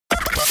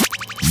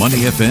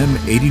Money FM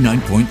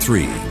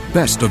 89.3.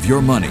 Best of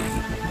your money.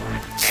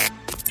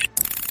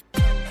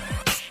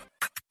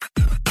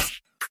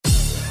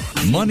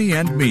 Money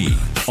and Me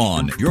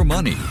on Your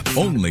Money,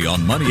 only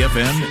on Money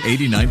FM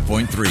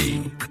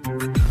 89.3.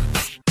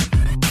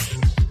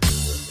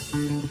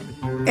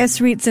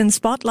 S-REITs in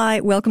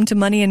Spotlight. Welcome to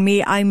Money and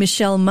Me. I'm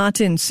Michelle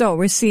Martin. So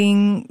we're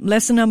seeing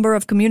lesser number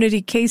of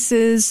community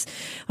cases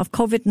of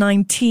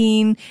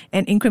COVID-19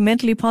 and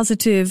incrementally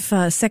positive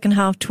second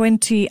half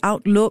 20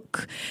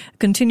 outlook,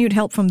 continued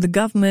help from the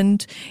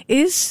government.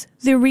 Is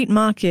the REIT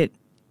market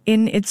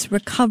in its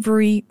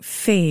recovery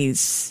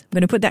phase? I'm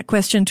going to put that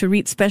question to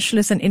REIT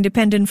specialist and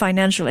independent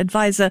financial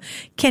advisor,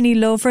 Kenny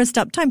Loh. First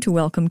up, time to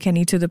welcome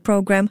Kenny to the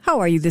program. How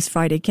are you this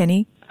Friday,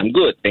 Kenny? I'm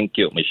good. Thank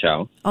you,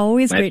 Michelle.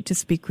 Always great to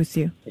speak with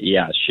you.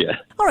 Yeah, sure.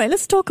 All right,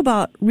 let's talk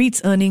about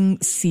REIT's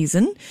earnings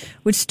season,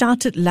 which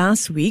started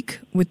last week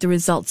with the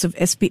results of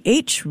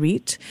SPH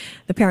REIT,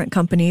 the parent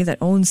company that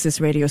owns this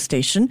radio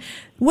station.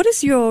 What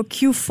is your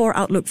Q4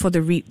 outlook for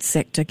the REIT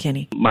sector,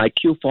 Kenny? My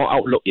Q4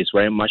 outlook is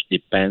very much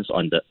depends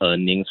on the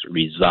earnings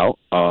result.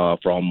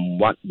 From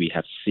what we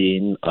have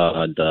seen,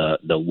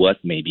 the worst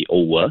may be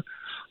over.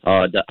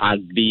 The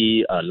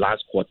ugly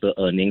last quarter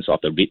earnings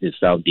of the REIT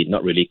itself did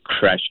not really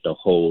crash the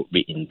whole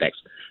REIT index.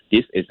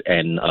 This is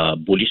an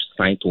bullish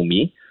sign to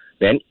me.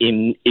 Then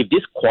if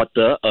this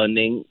quarter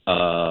earning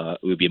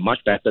will be much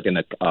better than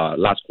the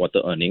last quarter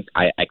earnings,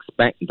 I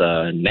expect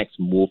the next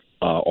move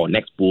or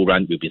next bull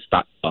run will be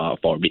start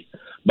for REIT.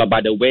 But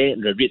by the way,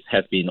 the REIT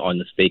has been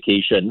on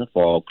staycation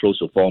for close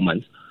to 4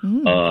 months,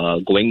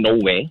 going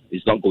nowhere.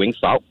 It's not going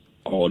south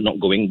or not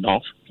going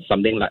north.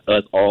 Something like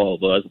us, all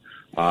of us,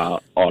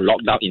 or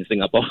lockdown in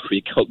Singapore,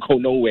 we go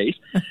nowhere.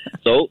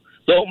 So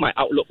my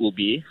outlook will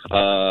be,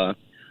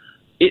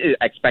 it is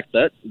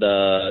expected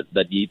the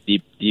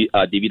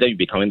dividend will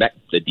be coming back,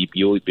 the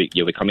DPU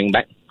will be coming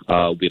back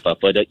with a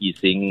further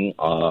easing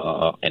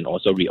and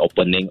also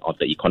reopening of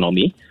the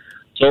economy.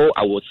 So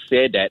I would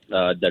say that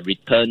the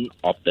return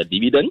of the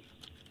dividend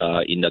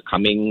in the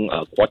coming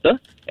quarter,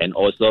 and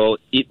also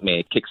it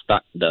may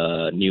kickstart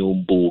the new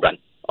bull run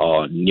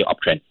or new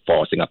uptrend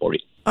for Singapore.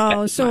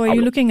 So are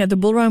you looking at the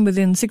bull run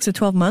within 6 to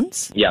 12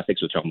 months? Yeah, 6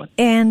 to 12 months.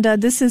 And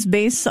this is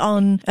based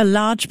on a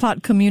large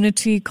part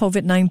community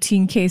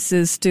COVID-19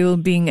 cases still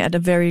being at a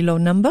very low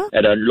number?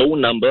 At a low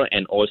number,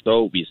 and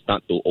also we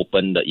start to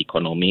open the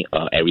economy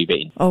every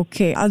day.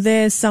 Okay. Are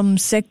there some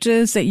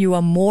sectors that you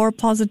are more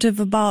positive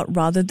about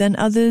rather than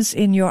others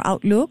in your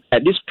outlook?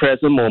 At this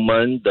present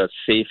moment, the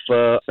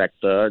safer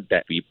sector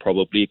that we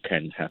probably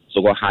can have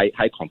so-called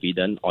high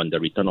confidence on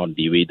the return on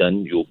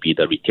dividend will be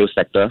the retail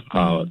sector.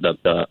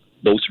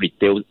 Those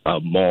retail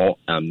more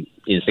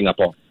in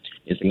Singapore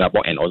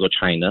and also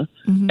China,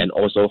 and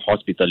also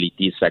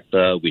hospitality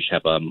sector, which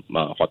have a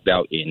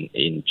hotel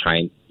in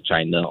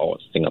China or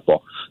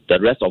Singapore. The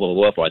rest of the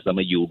world, for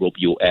example, Europe,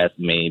 US,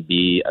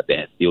 maybe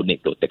they still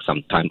need to take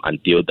some time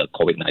until the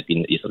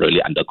COVID-19 is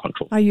really under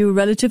control. Are you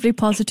relatively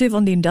positive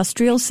on the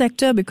industrial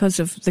sector because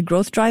of the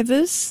growth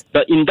drivers?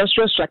 The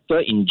industrial sector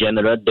in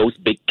general, those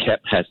big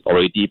cap has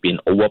already been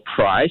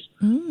overpriced.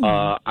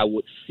 I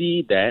would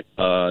see that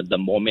the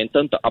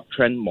momentum, the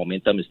uptrend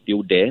momentum is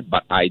still there,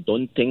 but I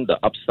don't think the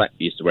upside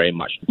is very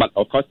much. But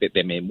of course,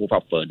 they may move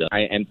up further.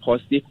 I am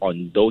positive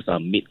on those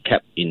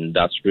mid-cap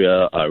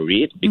industrial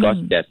REIT because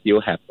they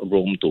still have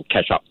room to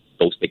catch up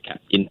those big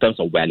caps in terms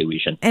of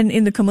valuation. And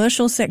in the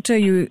commercial sector,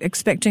 you're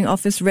expecting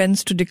office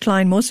rents to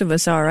decline. Most of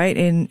us are, right,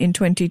 in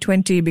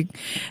 2020.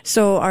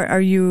 So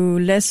are you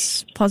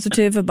less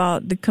positive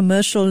about the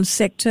commercial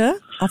sector?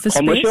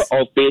 Commercial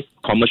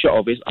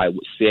office, I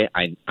would say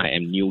I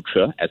am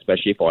neutral,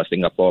 especially for a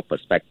Singapore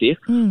perspective.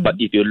 But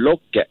if you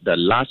look at the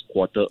last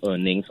quarter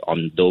earnings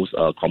on those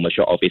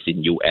commercial office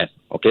in US,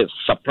 okay,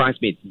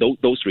 surprised me.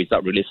 Those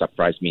results really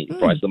surprised me.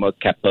 For example,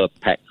 Keppel,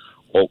 Pac,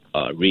 Oak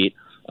REIT,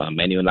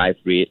 Manulife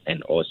REIT,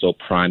 and also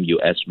Prime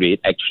US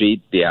REIT.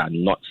 Actually, they are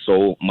not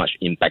so much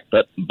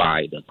impacted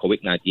by the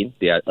COVID-19.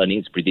 Their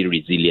earnings pretty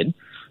resilient.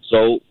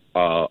 So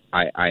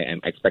I am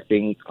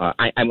expecting.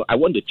 I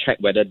want to check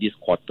whether this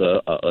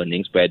quarter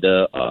earnings,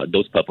 whether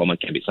those performance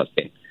can be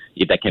sustained.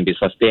 If that can be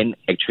sustained,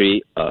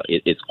 actually,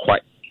 it's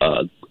quite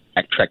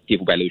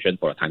attractive valuation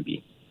for the time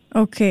being.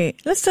 Okay,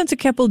 let's turn to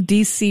Keppel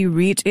DC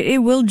REIT.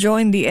 It will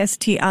join the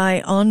STI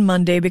on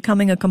Monday,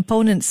 becoming a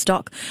component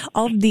stock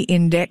of the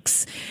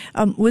index.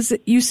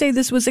 You say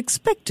this was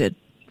expected?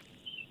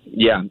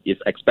 Yeah,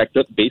 it's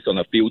expected based on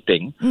a few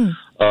things.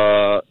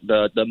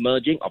 The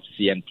merging of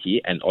CMT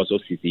and also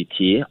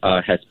CCT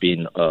has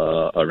been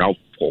around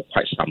for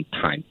quite some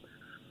time.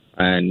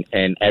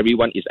 And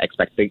everyone is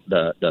expecting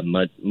the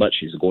merge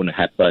is going to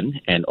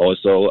happen. And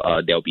also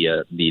there will be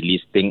the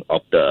listing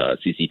of the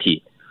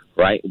CCT.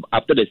 Right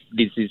after the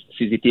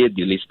CCT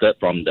delisted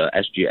from the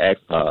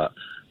SGX,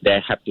 they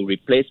have to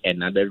replace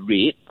another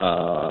REIT,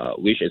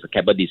 which is a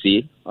Keppel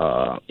DC,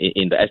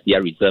 in the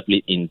SDI reserve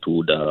REIT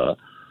into the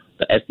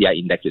SDI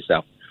index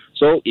itself.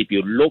 So if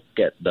you look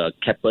at the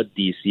Keppel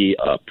DC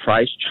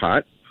price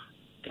chart,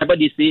 Keppel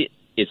DC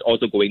it's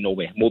also going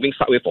nowhere, moving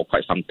sideways for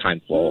quite some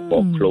time, for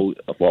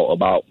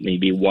about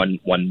maybe one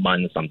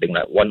month, something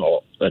like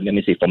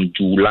from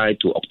July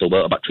to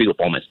October, about 3 to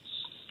 4 months.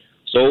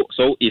 So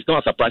it's not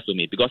a surprise to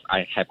me because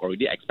I have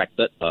already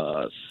expected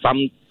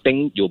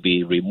something will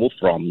be removed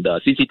from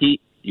the CCT,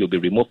 you'll be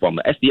removed from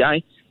the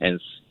SDI, and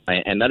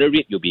another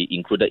REIT will be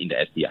included in the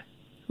SDI.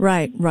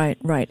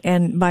 Right.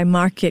 And by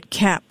market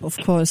cap, of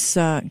course,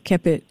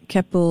 Keppel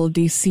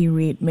DC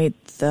REIT made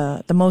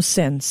the most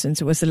sense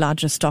since it was the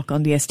largest stock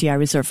on the STI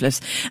reserve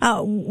list.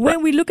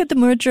 When we look at the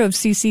merger of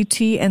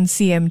CCT and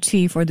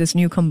CMT for this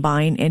new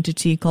combined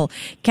entity called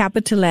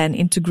CapitaLand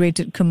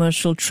Integrated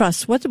Commercial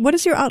Trust, what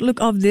is your outlook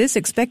of this?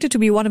 Expected to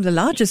be one of the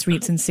largest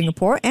REITs in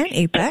Singapore and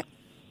APAC?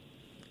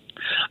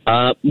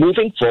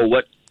 Moving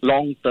forward,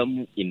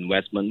 long-term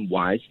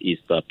investment-wise is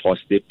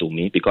positive to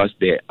me because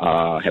they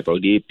have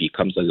already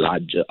become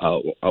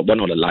one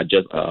of the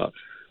largest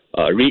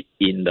REIT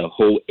in the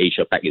whole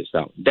Asia Pac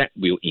itself. That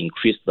will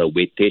increase the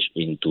weightage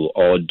into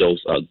all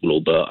those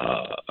global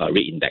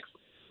REIT index.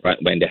 Right,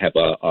 when they have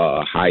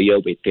a higher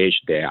weightage,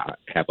 they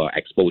have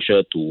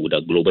exposure to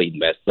the global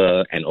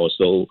investor, and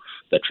also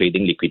the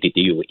trading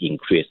liquidity will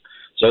increase.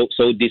 So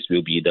this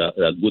will be the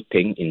good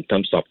thing in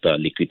terms of the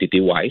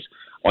liquidity-wise.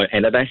 On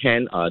the other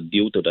hand,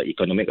 due to the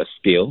economic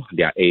scale,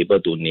 they are able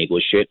to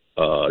negotiate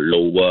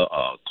lower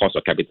cost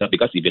of capital.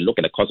 Because if you look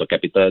at the cost of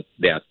capital,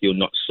 they are still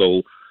not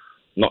so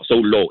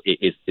low.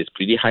 It's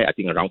pretty high, I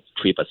think around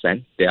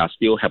 3%. They are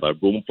still have a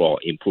room for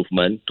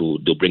improvement to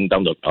bring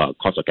down the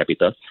cost of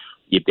capital.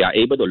 If they are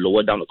able to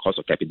lower down the cost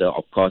of capital,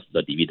 of course,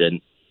 the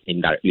dividend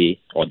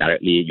indirectly or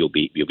directly will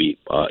be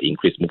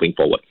increased moving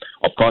forward.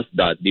 Of course,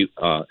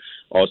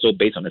 also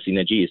based on the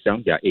synergy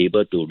itself, they are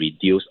able to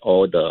reduce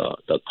all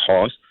the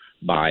costs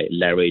by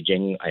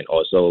leveraging and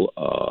also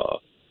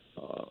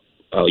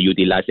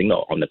utilizing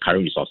on the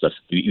current resources.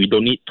 You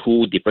don't need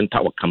two different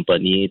type of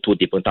company, two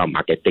different type of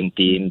marketing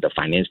team, the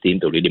finance team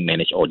to really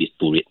manage all these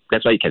two.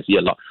 That's why you can see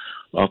a lot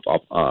of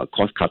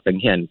cost cutting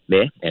here and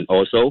there, and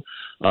also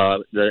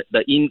the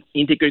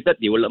integrated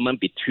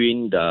development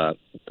between the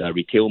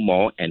retail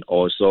mall and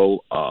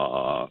also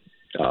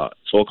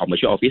so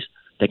commercial office.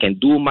 They can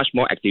do much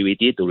more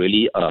activity to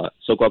really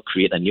so-called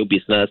create a new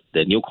business,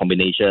 the new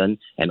combination,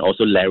 and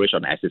also leverage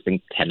on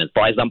existing tenants.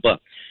 For example,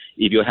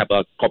 if you have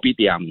a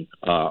kopitiam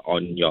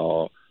on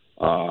your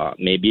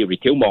maybe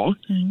retail mall,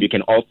 you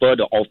can offer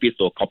the office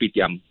to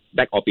kopitiam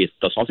back office,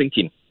 the sourcing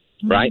team,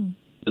 right?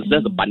 It's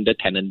just a bundle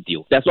tenant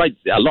deal. That's why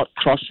a lot of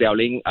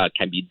cross-selling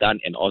can be done,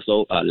 and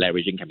also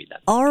leveraging can be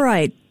done. All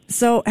right.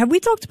 So have we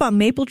talked about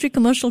Mapletree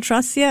Commercial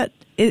Trust yet?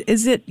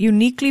 Is it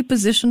uniquely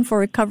positioned for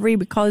recovery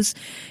because,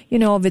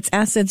 of its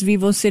assets,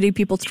 VivoCity,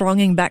 people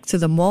thronging back to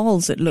the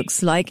malls, it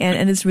looks like,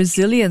 and its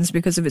resilience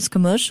because of its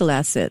commercial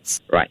assets?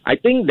 Right. I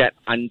think that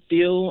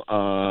until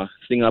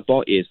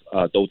Singapore is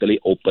totally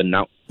opening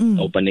out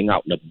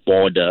the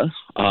border,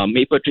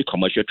 Mapletree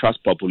Commercial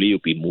Trust probably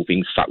will be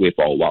moving sideways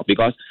for a while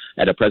because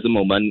at the present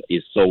moment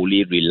it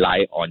solely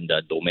rely on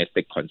the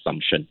domestic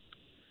consumption.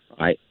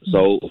 Right.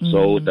 So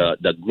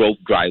the growth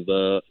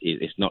driver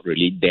is not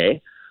really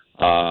there.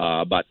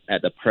 But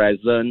at the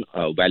present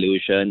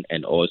valuation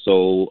and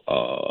also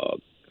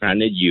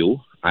current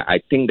yield,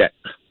 I think that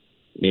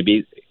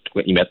maybe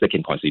investor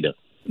can consider.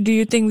 Do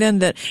you think then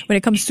that when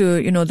it comes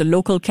to the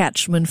local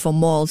catchment for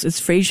malls, it's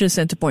Fraser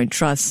Centrepoint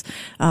Trust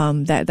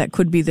that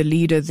could be the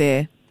leader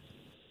there?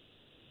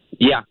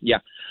 Yeah.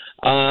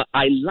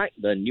 I like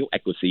the new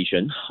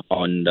acquisition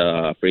on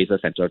the Fraser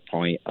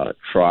Centrepoint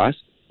Trust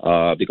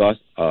because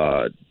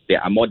they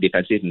are more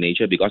defensive in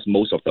nature because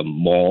most of the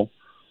mall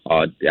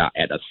they are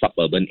at a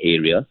suburban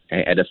area,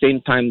 and at the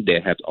same time they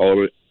have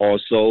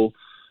also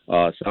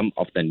some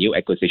of the new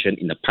acquisition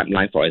in the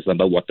pipeline. For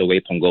example, Waterway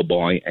Punggol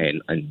Point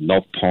and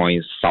North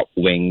Point South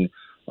Wing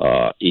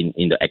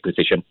in the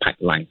acquisition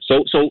pipeline.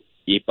 So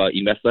if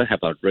investors have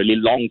a really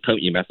long-term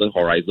investment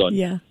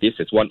horizon, this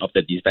is one of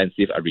the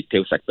defensive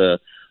retail sector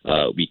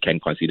we can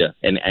consider.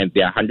 And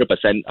they are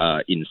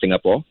 100% in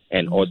Singapore,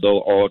 and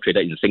although all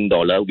traded in Sing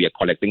dollar, we are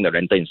collecting the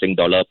rental in Sing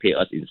dollar, pay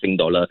us in Sing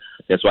dollar.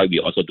 That's why we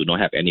also do not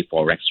have any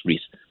forex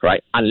risk,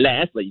 right?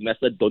 Unless the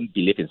investor don't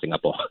believe in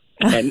Singapore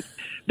and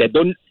they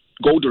don't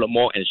go to the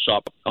mall and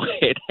shop,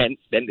 okay, then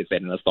it's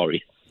another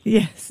story.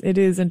 Yes, it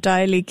is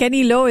entirely.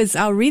 Kenny Loh is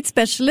our REIT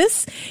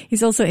specialist.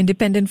 He's also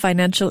independent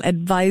financial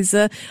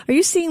advisor. Are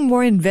you seeing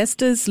more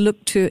investors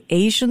look to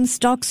Asian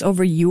stocks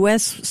over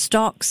US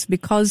stocks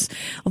because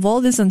of all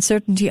this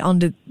uncertainty on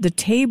the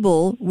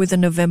table with the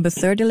November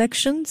 3rd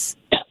elections?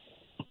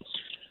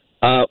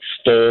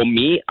 For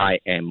me, I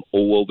am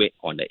overweight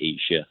on the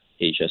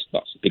Asia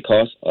stocks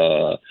because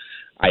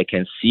I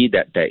can see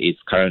that there is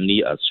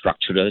currently a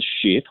structural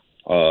shift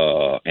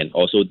and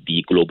also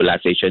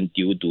deglobalization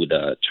due to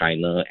the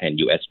China and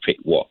US trade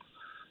war.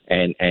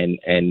 And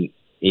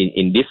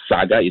in this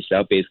saga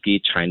itself,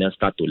 basically China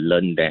start to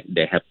learn that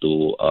they have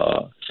to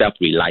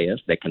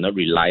self-reliance. They cannot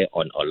rely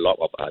on a lot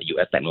of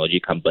US technology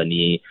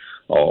company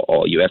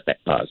or US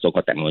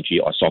so-called technology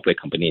or software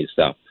company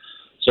itself.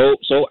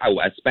 So I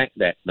would expect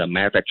that the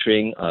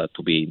manufacturing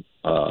to be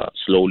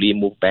slowly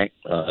move back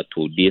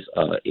to this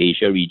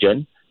Asia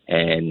region,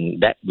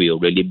 and that will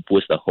really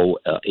boost the whole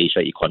Asia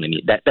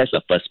economy. That's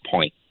the first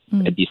point.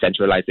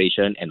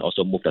 Decentralization and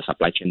also move the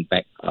supply chain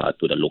back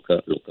to the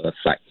local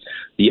side.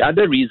 The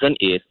other reason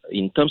is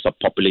in terms of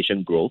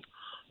population growth.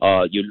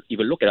 If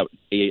you look at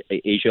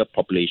Asia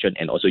population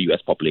and also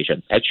US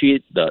population,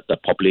 actually the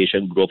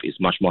population growth is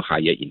much more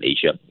higher in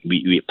Asia.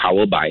 We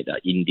powered by the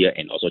India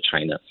and also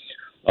China.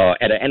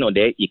 At the end of the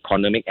day,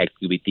 economic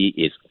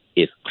activity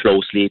is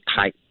closely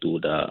tied to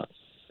the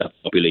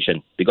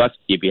population, because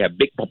if you have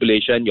big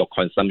population, your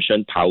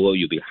consumption power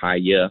will be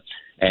higher,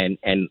 and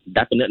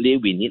definitely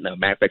we need a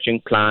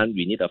manufacturing plant,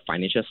 we need a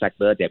financial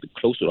sector that will be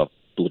close to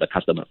the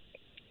customer.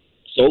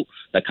 So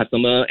the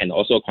customer and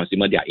also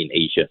consumer, they are in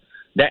Asia.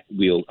 That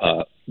will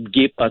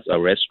give us a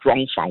very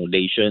strong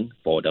foundation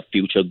for the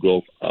future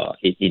growth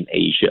in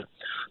Asia.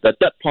 The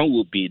third point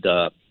will be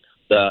the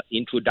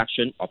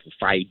introduction of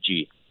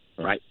 5G.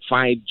 Right,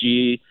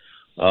 5G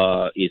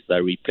is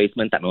the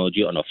replacement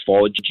technology on a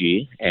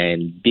 4G,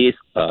 and this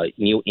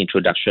new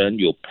introduction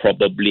will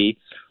probably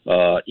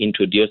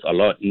introduce a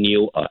lot of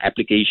new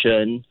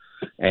application,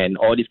 and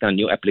all these kind of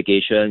new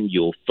application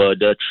will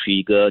further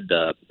trigger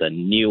the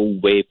new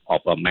wave of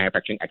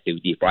manufacturing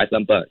activity. For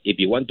example, if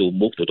you want to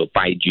move to the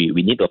 5G,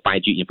 we need a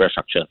 5G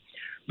infrastructure.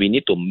 We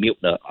need to make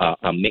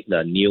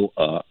the new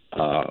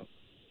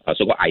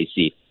so-called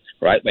IC.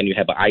 Right, when you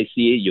have an IC,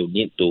 you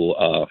need to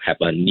have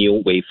a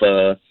new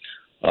wafer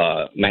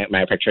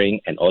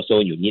manufacturing, and also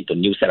you need a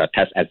new set of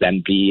test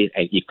assembly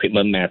and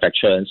equipment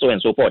manufacture, and so on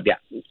and so forth.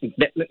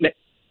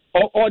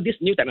 All this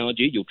new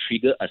technology, you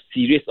trigger a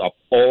series of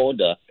all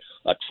the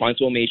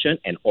transformation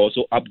and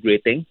also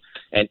upgrading,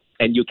 and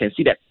you can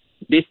see that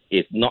this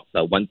is not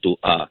a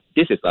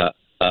this is a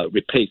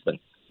replacement.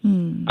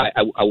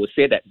 I would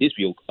say that this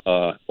will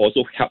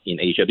also help in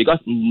Asia, because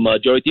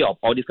majority of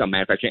all this kind of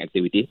manufacturing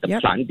activity, the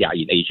plant, they are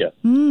in Asia.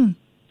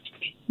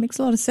 Makes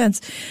a lot of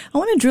sense. I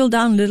want to drill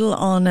down a little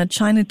on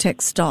China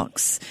tech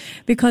stocks,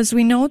 because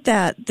we know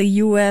that the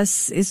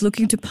U.S. is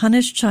looking to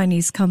punish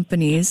Chinese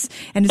companies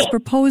and is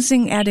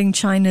proposing adding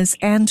China's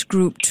Ant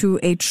Group to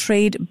a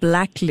trade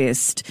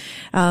blacklist.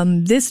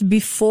 This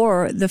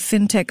before the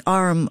fintech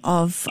arm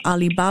of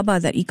Alibaba,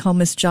 that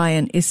e-commerce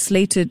giant, is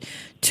slated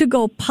to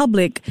go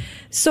public.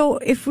 So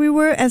if we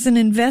were, as an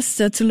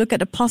investor, to look at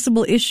the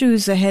possible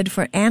issues ahead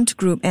for Ant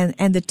Group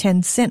and the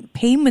Tencent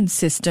payment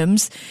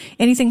systems,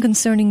 anything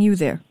concerning you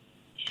there?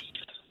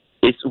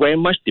 It very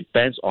much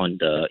depends on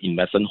the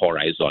investment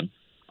horizon.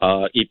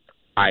 If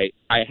I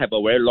have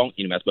a very long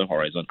investment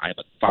horizon, I have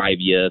a 5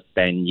 years,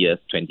 10 years,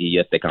 20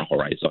 years, that kind of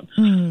horizon.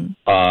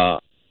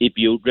 If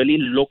you really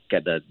look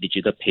at the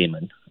digital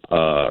payment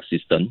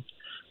system,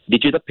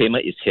 digital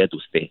payment is here to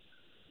stay.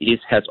 It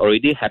has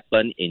already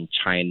happened in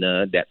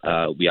China that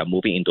we are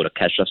moving into the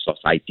cashless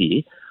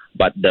society,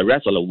 but the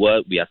rest of the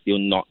world, we are still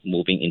not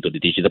moving into the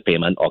digital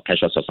payment or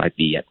cashless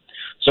society yet.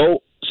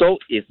 So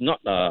it's not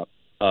a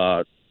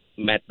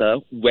matter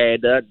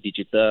whether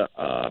digital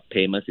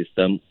payment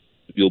system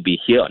will be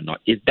here or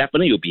not. It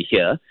definitely will be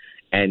here,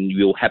 and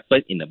will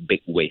happen in a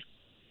big way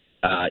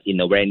in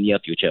the very near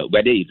future,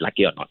 whether you like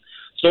it or not.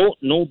 So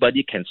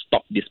nobody can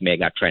stop this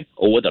mega trend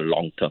over the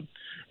long term.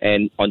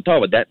 And on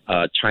top of that,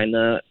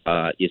 China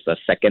is the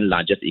second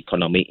largest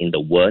economy in the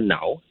world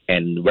now,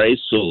 and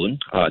very soon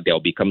they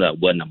will become the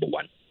world number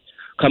one.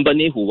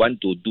 Companies who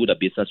want to do the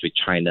business with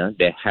China,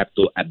 they have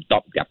to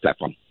adopt their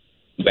platform,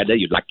 whether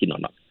you like it or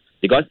not.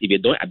 Because if you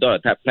don't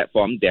adopt that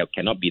platform, there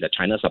cannot be the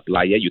China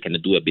supplier. You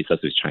cannot do a business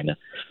with China.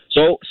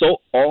 So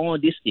all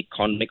this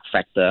economic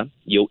factor,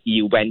 you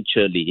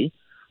eventually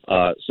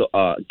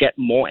get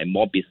more and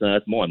more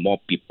business, more and more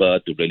people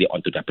to really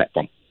onto the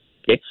platform.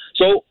 Okay,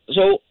 so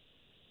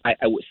I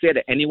would say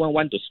that anyone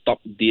want to stop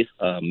this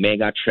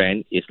mega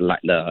trend is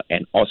like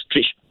an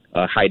ostrich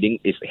hiding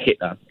its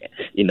head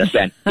in the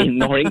sand,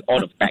 ignoring all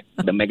the facts,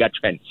 the mega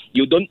trend.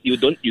 You don't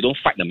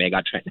fight the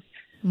mega trend.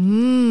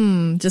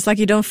 Just like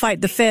you don't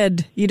fight the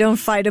Fed, you don't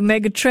fight a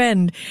mega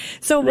trend.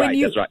 So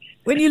that's right.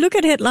 When you look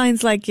at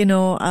headlines like,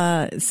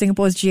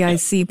 Singapore's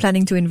GIC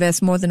planning to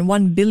invest more than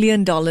 $1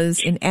 billion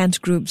in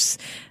Ant Group's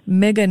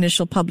mega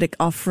initial public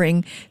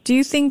offering, do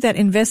you think that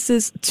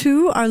investors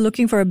too are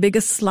looking for a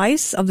bigger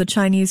slice of the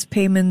Chinese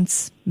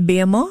payments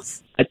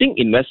behemoth? I think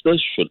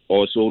investors should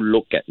also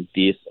look at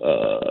this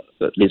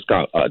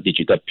kind of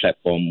digital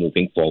platform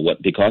moving forward,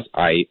 because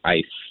I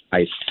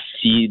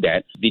see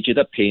that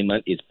digital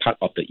payment is part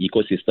of the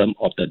ecosystem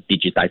of the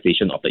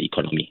digitization of the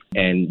economy.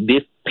 And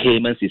this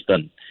payment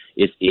system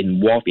is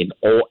involved in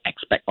all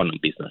aspects of the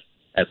business,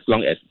 as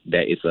long as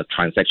there is a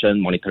transaction,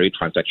 monetary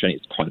transaction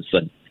is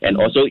concerned. And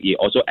also, it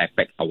also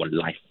affects our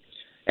life.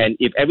 And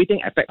if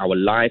everything affects our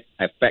life,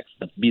 affects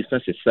the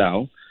business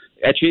itself,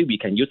 actually we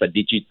can use a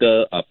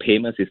digital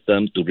payment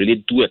system to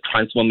really do a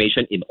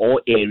transformation in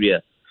all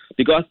areas.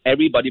 Because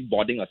everybody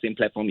boarding the same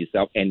platform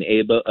itself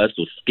enable us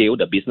to scale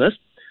the business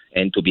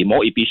and to be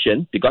more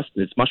efficient, because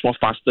it's much more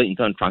faster in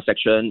terms of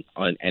transaction,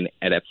 and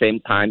at the same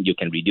time, you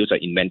can reduce your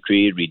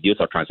inventory, reduce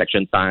your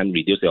transaction time,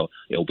 reduce your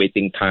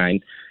waiting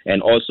time,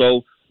 and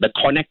also the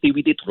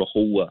connectivity to the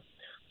whole world.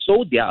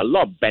 So there are a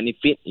lot of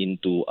benefit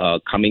into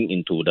coming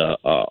into the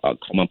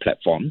common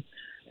platform.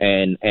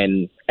 And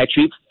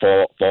actually,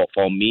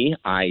 for me,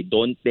 I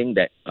don't think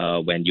that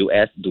when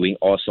US doing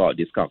all sort of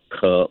this kind of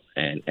curve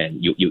and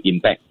you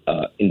impact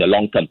in the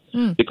long term,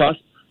 because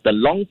the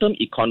long term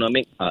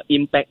economic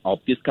impact of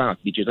this kind of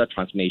digital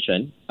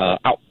transformation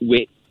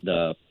outweigh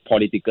the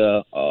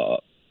political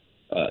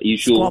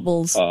issue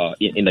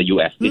in the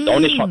US. It's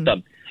only short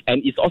term,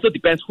 and it also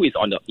depends who is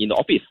in the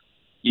office.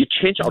 You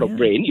change out of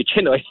brain, you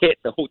change your head,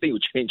 the whole thing will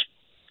change.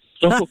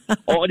 So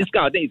all this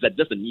kind of thing is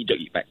just a knee-jerk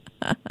effect.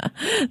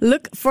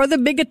 Look for the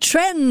bigger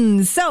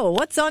trends. So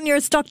what's on your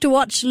stock to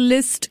watch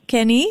list,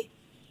 Kenny?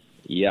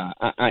 Yeah,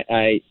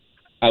 I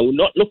will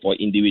not look for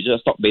individual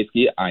stock.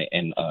 Basically, I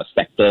am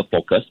sector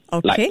focused.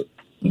 Okay. Like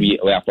we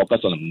are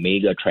focused on a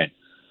major trend.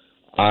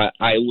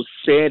 I would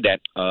say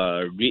that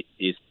REIT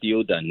is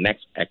still the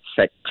next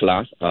asset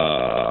class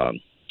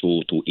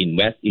to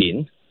invest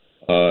in.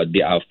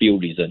 There are a few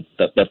reasons.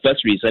 The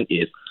first reason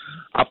is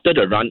after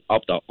the run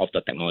of the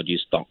technology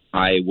stock,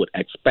 I would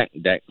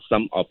expect that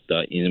some of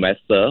the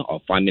investor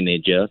or fund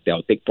manager,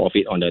 they'll take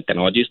profit on the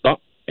technology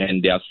stock,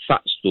 and they are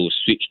start to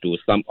switch to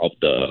some of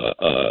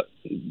the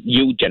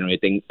yield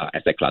generating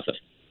asset classes.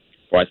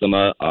 For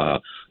example,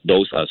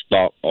 those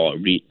stock or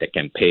REIT that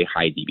can pay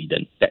high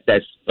dividend.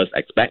 That's first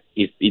aspect.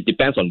 It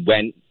depends on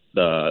when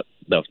the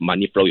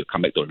money flow will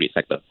come back to the REIT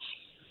sector.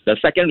 The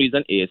second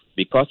reason is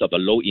because of the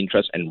low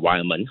interest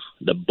environment,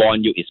 the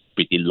bond yield is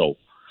pretty low.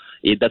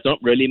 It does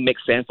not really make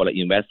sense for the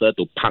investor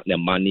to park their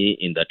money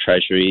in the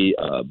treasury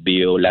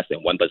bill less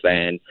than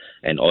 1%,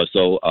 and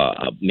also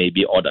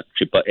maybe all the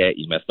AAA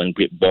investment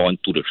grade bond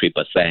 2 to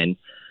 3%.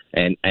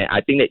 And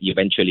I think that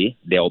eventually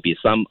there will be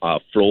some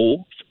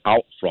flow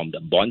out from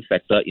the bond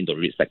sector into the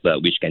REIT sector,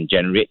 which can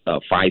generate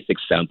 5,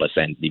 6,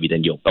 7%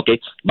 dividend yield.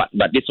 Okay, but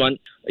this one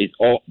is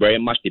all very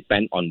much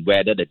depend on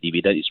whether the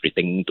dividend is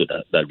returning to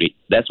the REIT.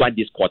 That's why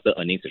this quarter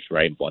earnings is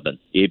very important.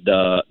 If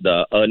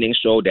the earnings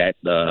show that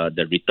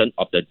the return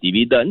of the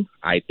dividend,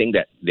 I think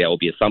that there will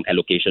be some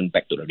allocation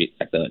back to the REIT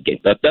sector again.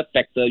 The third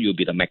factor will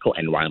be the macro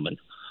environment.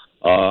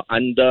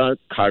 Under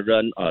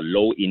current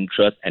low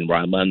interest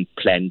environment,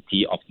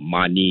 plenty of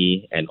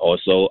money, and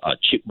also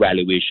cheap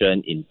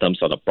valuation in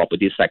terms of the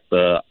property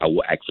sector, I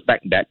would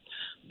expect that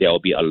there will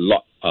be a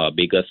lot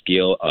bigger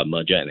scale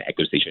merger and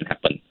acquisition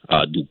happen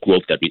to grow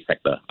the REIT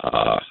sector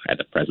at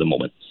the present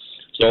moment.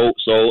 So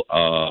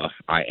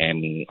I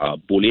am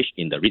bullish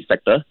in the REIT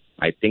sector.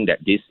 I think that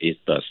this is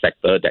the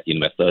sector that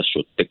investors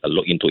should take a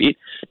look into it,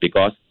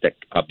 because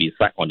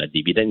besides on the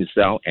dividend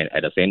itself, and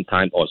at the same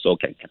time also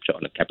can capture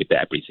on the capital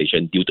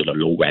appreciation due to the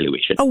low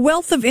valuation. A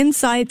wealth of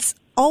insights.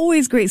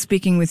 Always great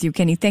speaking with you,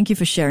 Kenny. Thank you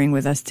for sharing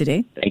with us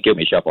today. Thank you,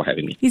 Michelle, for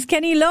having me. He's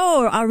Kenny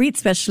Loh, our REIT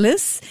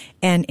specialist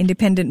and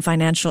independent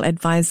financial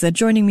advisor,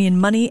 joining me in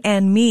Money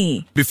and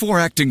Me. Before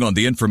acting on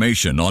the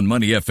information on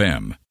Money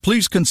FM,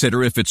 please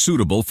consider if it's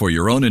suitable for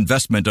your own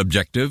investment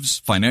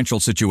objectives, financial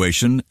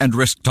situation, and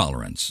risk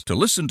tolerance. To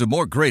listen to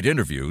more great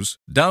interviews,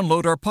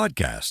 download our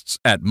podcasts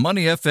at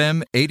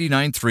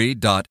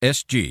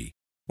moneyfm893.sg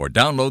or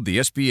download the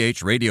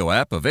SPH radio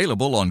app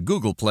available on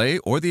Google Play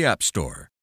or the App Store.